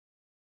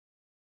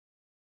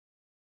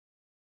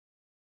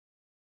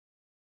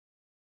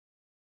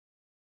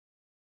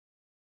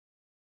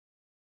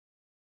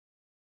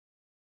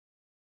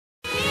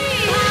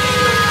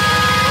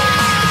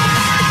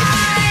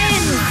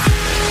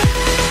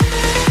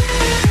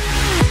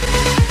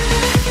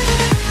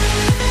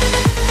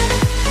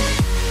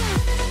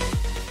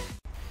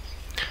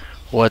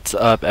What's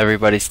up,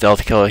 everybody?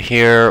 Stealth Killer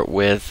here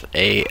with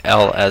a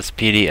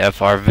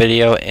Lspdfr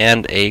video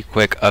and a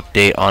quick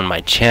update on my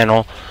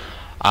channel.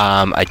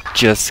 I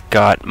just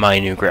got my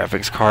new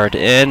graphics card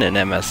in an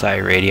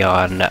MSI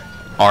Radeon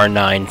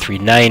R9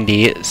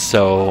 390,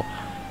 so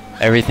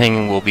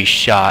everything will be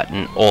shot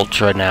in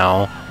Ultra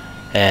now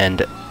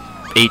and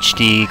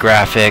HD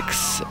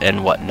graphics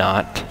and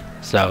whatnot.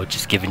 So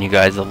just giving you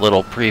guys a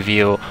little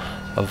preview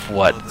of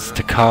what's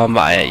to come.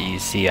 You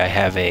see I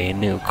have a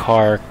new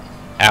car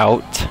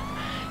out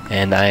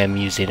and I am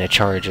using a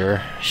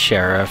charger,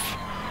 Sheriff,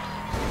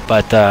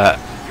 but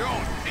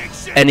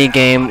any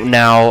game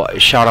now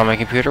shot on my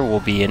computer will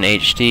be in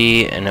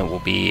HD and it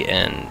will be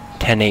in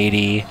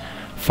 1080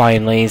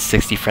 finally,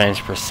 60 frames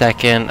per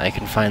second. I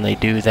can finally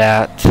do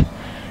that,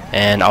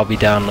 and I'll be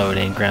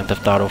downloading Grand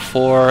Theft Auto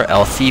 4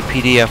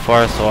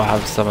 Lspdfr, so I'll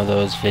have some of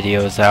those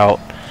videos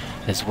out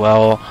as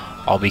well.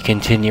 I'll be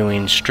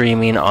continuing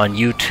streaming on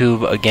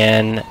YouTube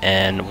again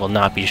and will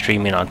not be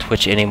streaming on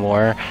Twitch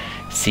anymore,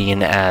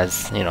 seeing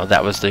as, you know,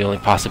 that was the only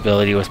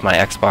possibility with my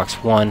Xbox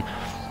One.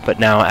 But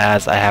now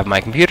as I have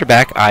my computer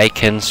back, I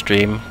can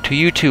stream to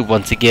YouTube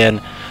once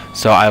again,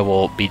 so I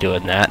will be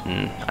doing that,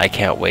 and I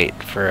can't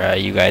wait for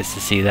you guys to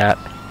see that.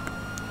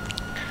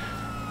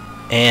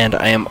 And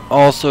I am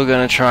also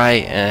going to try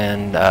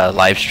and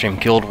live stream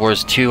Guild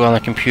Wars 2 on the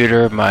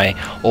computer. My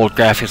old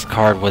graphics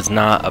card was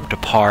not up to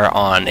par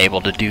on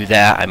able to do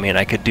that. I mean,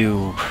 I could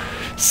do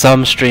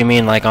some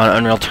streaming like on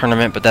Unreal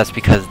Tournament, but that's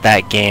because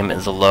that game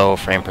is a low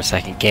frame per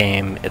second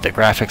game. The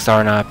graphics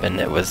aren't up, and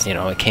it was, you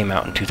know, it came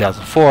out in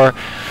 2004,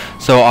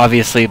 so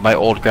obviously my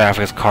old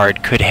graphics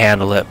card could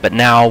handle it. But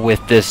now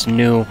with this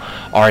new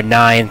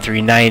R9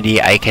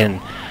 390, I can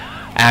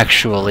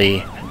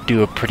actually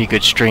do a pretty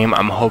good stream,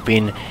 I'm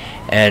hoping,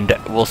 and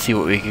we'll see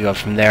what we can go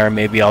from there.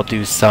 Maybe I'll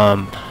do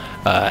some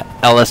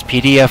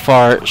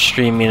Lspdfr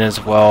streaming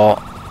as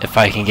well if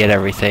I can get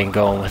everything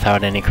going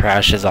without any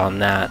crashes on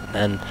that,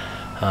 and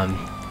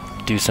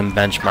do some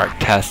benchmark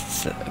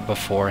tests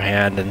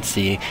beforehand and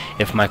see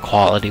if my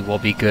quality will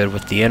be good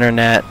with the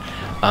internet,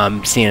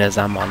 seeing as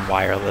I'm on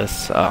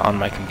wireless on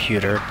my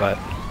computer. But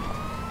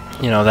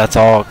you know, that's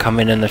all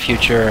coming in the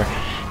future,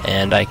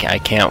 and I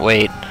can't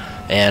wait.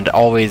 And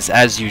always,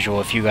 as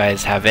usual, if you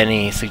guys have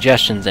any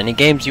suggestions, any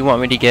games you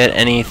want me to get,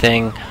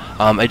 anything,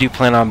 I do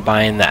plan on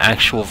buying the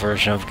actual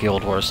version of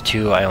Guild Wars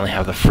 2. I only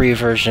have the free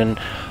version,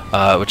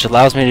 which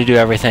allows me to do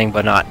everything,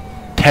 but not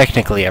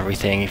technically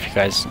everything. If you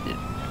guys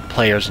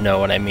players know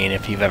what I mean,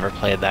 if you've ever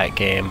played that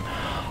game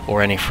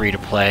or any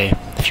free-to-play,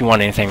 if you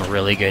want anything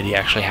really good, you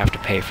actually have to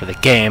pay for the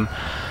game.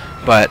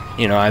 But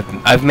you know,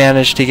 I've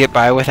managed to get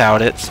by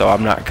without it, so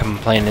I'm not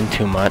complaining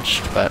too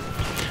much. But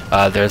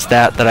there's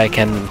that I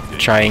can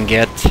try and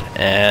get,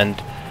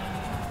 and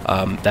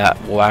that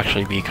will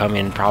actually be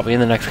coming probably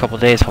in the next couple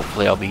days.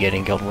 Hopefully I'll be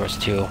getting Guild Wars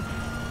 2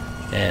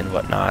 and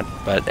whatnot.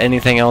 But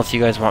anything else you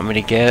guys want me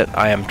to get,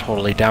 I am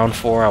totally down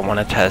for. I want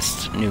to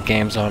test new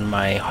games on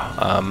my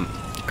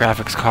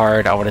graphics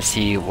card. I want to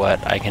see what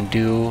I can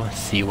do,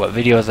 see what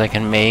videos I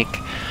can make.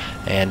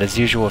 And as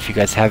usual, if you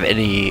guys have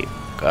any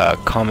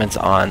comments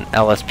on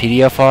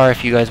Lspdfr,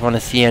 if you guys want to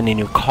see any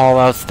new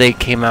callouts they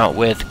came out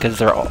with, because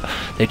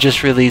they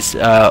just released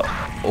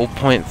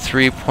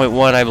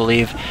 0.3.1, I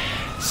believe,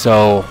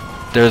 so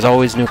there's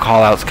always new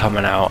callouts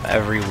coming out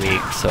every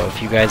week. So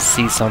if you guys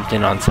see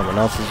something on someone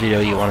else's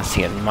video you want to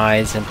see in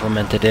mine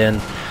implemented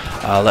in,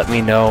 let me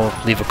know,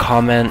 leave a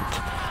comment.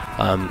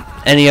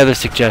 Any other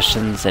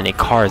suggestions, any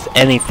cars,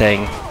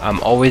 anything, I'm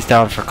always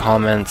down for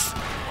comments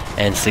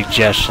and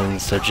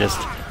suggestions, so just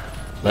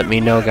let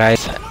me know,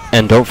 guys.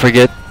 And don't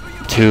forget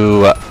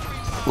to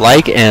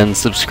like and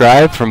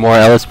subscribe for more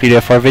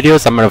Lspdfr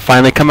videos. I'm going to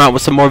finally come out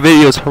with some more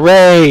videos,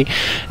 hooray,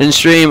 and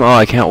stream. Oh,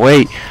 I can't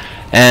wait.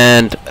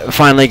 And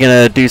finally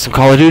going to do some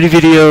Call of Duty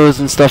videos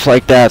and stuff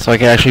like that, so I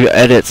can actually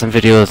edit some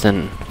videos,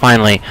 and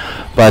finally.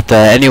 But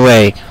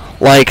anyway,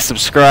 like,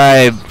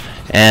 subscribe,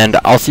 and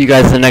I'll see you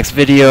guys in the next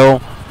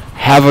video.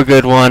 Have a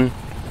good one.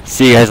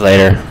 See you guys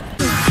later.